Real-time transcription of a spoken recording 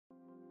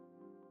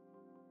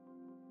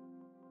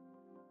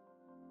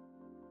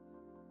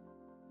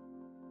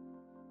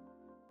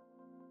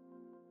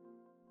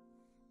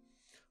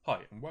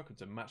Hi and welcome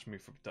to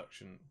Matchmove for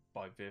Production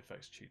by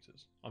VFX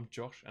Tutors. I'm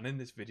Josh and in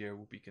this video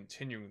we'll be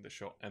continuing the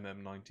shot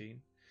MM19.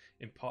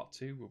 In part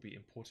 2 we'll be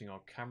importing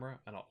our camera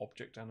and our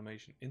object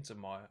animation into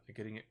Maya and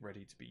getting it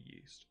ready to be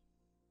used.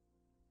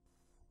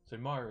 So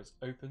Maya is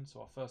open, so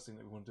our first thing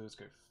that we want to do is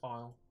go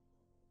File,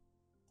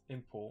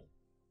 Import,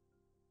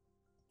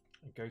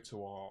 and go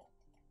to our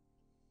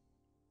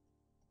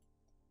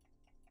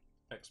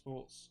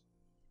exports.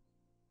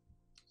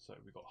 So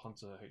we've got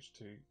Hunter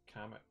H2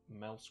 Cam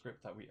Mel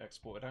script that we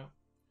exported out.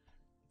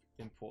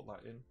 Import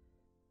that in,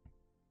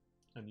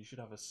 and you should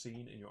have a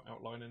scene in your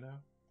outliner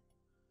now.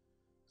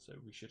 So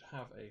we should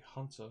have a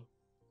Hunter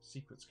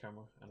sequence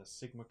camera and a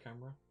Sigma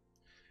camera.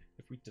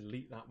 If we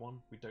delete that one,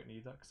 we don't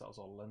need that because that was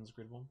our lens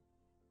grid one.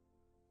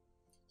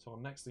 So our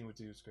next thing we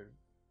do is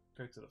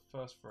go to the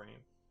first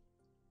frame,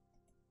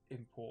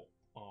 import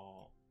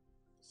our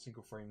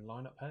single frame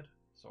lineup head.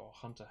 So our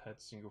Hunter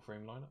head single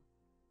frame lineup,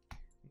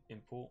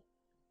 import,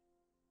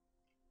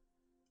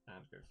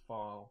 and go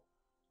File,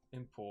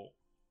 Import,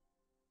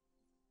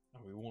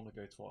 and we want to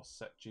go to our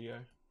set geo.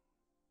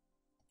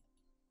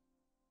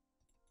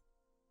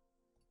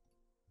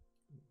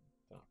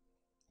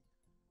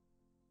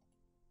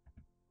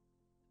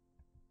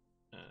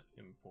 And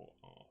import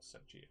our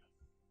set geo.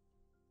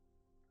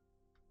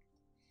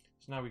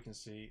 So now we can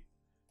see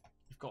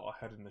we've got our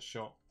head in the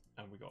shot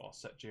and we've got our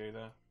set geo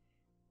there.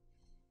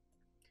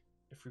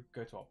 If we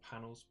go to our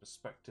panels,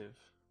 perspective,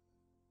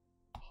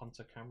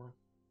 Hunter camera,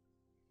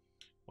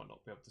 might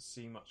not be able to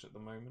see much at the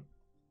moment.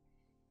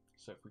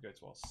 So if we go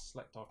to our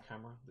select our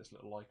camera, this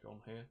little icon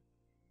here,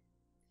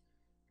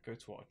 go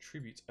to our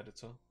attributes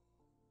editor,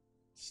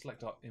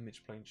 select our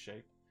image plane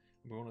shape,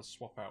 and we want to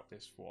swap out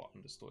this for our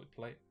undistorted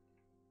plate.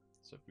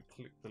 So if we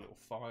click the little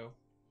file,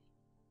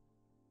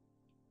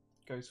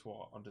 go to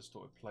our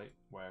undistorted plate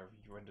wherever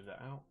you rendered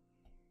it out.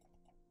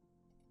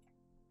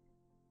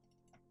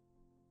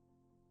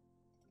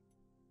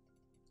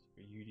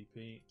 So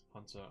UDP,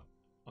 Hunter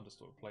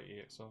undistorted plate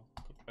EXR,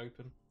 click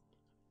open.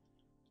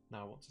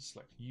 Now I want to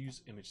select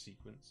use image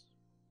sequence,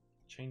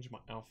 change my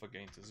alpha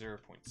gain to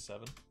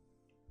 0.7,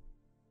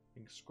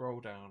 and scroll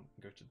down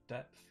and go to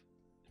depth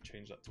and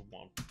change that to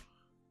 1.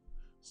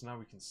 So now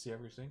we can see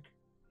everything.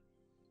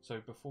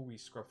 So before we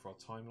scrub for our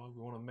timeline,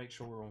 we want to make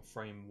sure we're on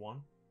frame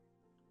 1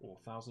 or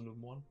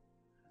 1001.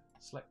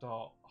 Select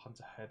our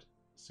Hunter head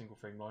single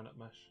frame lineup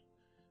mesh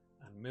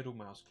and middle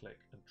mouse click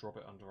and drop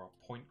it under our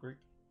point group.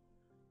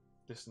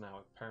 This now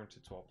is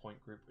parented to our point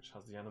group, which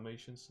has the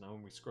animation. So now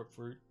when we scrub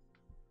through,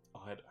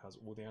 our head has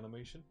all the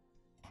animation.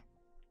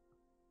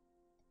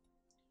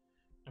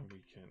 And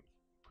we can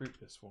group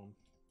this one,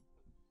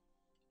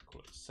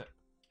 call it set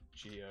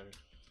geo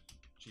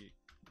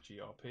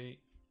GRP.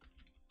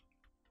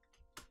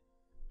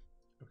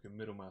 We can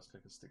middle mouse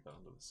click and stick that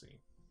under the scene.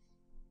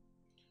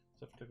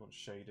 So if I click on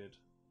shaded,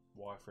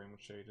 wireframe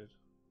with shaded,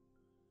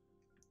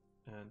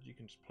 and you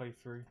can just play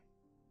through.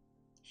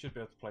 You should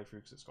be able to play through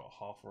because it's got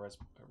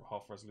a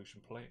half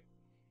resolution plate.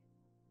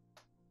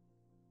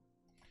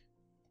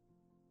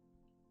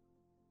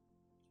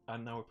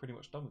 And now we're pretty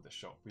much done with this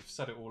shot. We've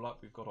set it all up.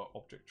 We've got our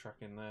object track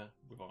in there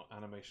with our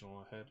animation on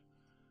our head.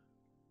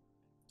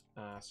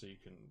 So you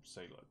can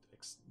say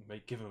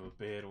like give him a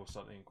beard or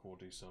something, or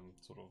do some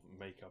sort of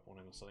makeup on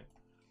him or something.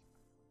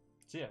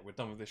 So yeah, we're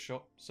done with this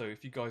shot. So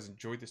if you guys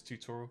enjoyed this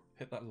tutorial,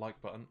 hit that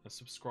like button and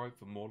subscribe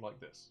for more like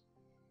this.